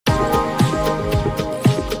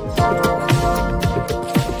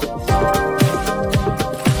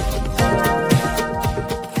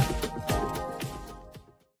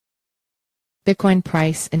Bitcoin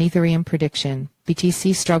price and Ethereum prediction.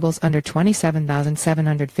 BTC struggles under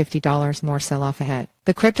 $27,750, more sell-off ahead.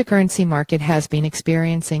 The cryptocurrency market has been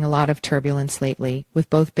experiencing a lot of turbulence lately, with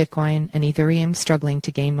both Bitcoin and Ethereum struggling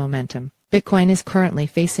to gain momentum. Bitcoin is currently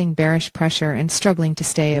facing bearish pressure and struggling to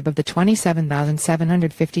stay above the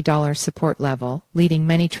 $27,750 support level, leading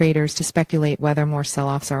many traders to speculate whether more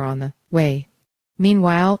sell-offs are on the way.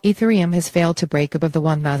 Meanwhile, Ethereum has failed to break above the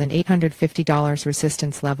 $1,850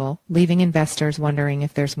 resistance level, leaving investors wondering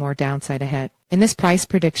if there's more downside ahead. In this price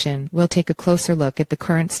prediction, we'll take a closer look at the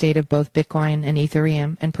current state of both Bitcoin and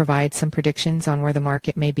Ethereum and provide some predictions on where the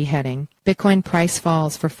market may be heading. Bitcoin price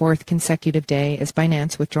falls for fourth consecutive day as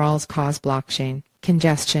Binance withdrawals cause blockchain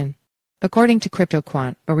congestion. According to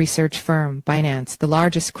CryptoQuant, a research firm, Binance, the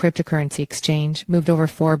largest cryptocurrency exchange, moved over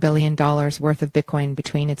 $4 billion worth of Bitcoin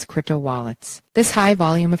between its crypto wallets. This high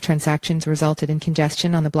volume of transactions resulted in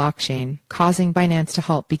congestion on the blockchain, causing Binance to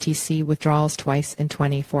halt BTC withdrawals twice in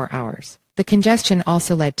 24 hours. The congestion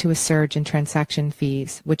also led to a surge in transaction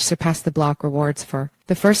fees, which surpassed the block rewards for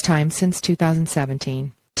the first time since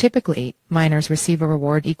 2017. Typically, miners receive a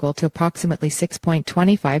reward equal to approximately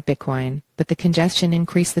 6.25 Bitcoin, but the congestion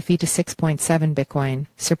increased the fee to 6.7 Bitcoin,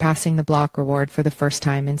 surpassing the block reward for the first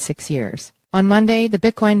time in 6 years. On Monday, the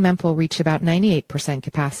Bitcoin mempool reached about 98%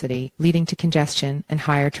 capacity, leading to congestion and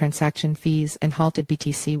higher transaction fees and halted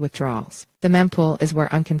BTC withdrawals. The mempool is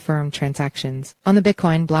where unconfirmed transactions on the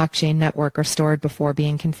Bitcoin blockchain network are stored before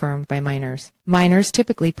being confirmed by miners. Miners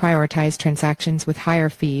typically prioritize transactions with higher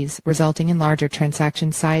fees, resulting in larger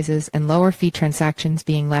transaction sizes and lower fee transactions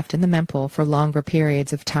being left in the mempool for longer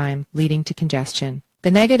periods of time, leading to congestion.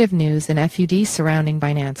 The negative news and FUD surrounding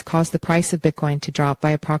Binance caused the price of Bitcoin to drop by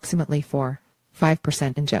approximately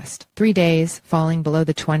 5% in just 3 days, falling below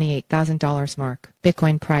the $28,000 mark.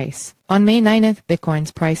 Bitcoin price. On May 9th, Bitcoin's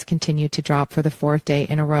price continued to drop for the fourth day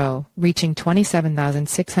in a row, reaching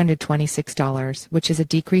 $27,626, which is a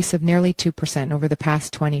decrease of nearly 2% over the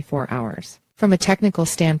past 24 hours. From a technical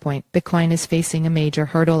standpoint, Bitcoin is facing a major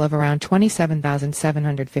hurdle of around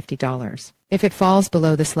 $27,750. If it falls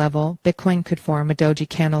below this level, Bitcoin could form a doji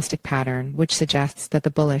candlestick pattern, which suggests that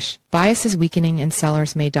the bullish bias is weakening and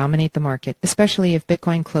sellers may dominate the market, especially if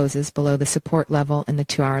Bitcoin closes below the support level in the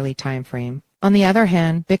 2-hourly time frame. On the other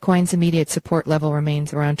hand, Bitcoin's immediate support level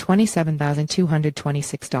remains around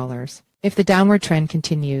 $27,226. If the downward trend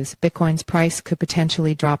continues, Bitcoin's price could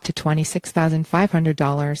potentially drop to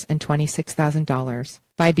 $26,500 and $26,000.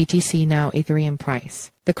 Buy BTC now. Ethereum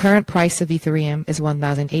price. The current price of Ethereum is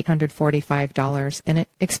 $1,845 and it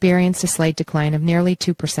experienced a slight decline of nearly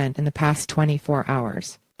 2% in the past 24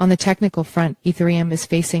 hours. On the technical front, Ethereum is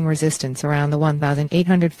facing resistance around the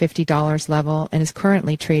 $1,850 level and is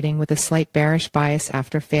currently trading with a slight bearish bias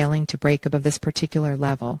after failing to break above this particular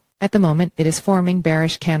level. At the moment, it is forming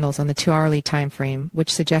bearish candles on the 2-hourly time frame,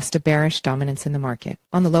 which suggest a bearish dominance in the market.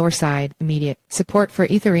 On the lower side, immediate support for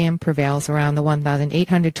Ethereum prevails around the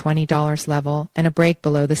 $1,820 level, and a break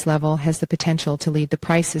below this level has the potential to lead the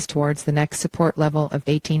prices towards the next support level of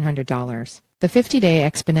 $1,800. The 50-day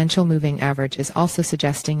exponential moving average is also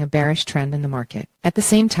suggesting a bearish trend in the market. At the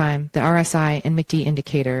same time, the RSI and MACD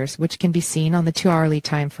indicators, which can be seen on the 2-hourly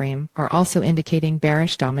time frame, are also indicating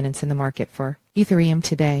bearish dominance in the market for Ethereum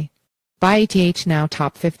today. Buy ETH now.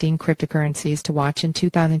 Top 15 cryptocurrencies to watch in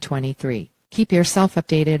 2023. Keep yourself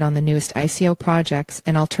updated on the newest ICO projects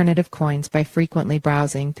and alternative coins by frequently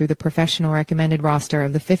browsing through the professional recommended roster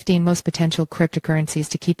of the 15 most potential cryptocurrencies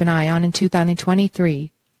to keep an eye on in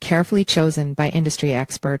 2023. Carefully chosen by industry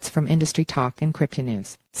experts from Industry Talk and Crypto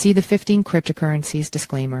News. See the 15 cryptocurrencies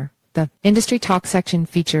disclaimer. The Industry Talk section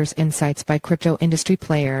features insights by crypto industry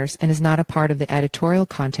players and is not a part of the editorial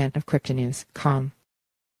content of CryptoNews.com.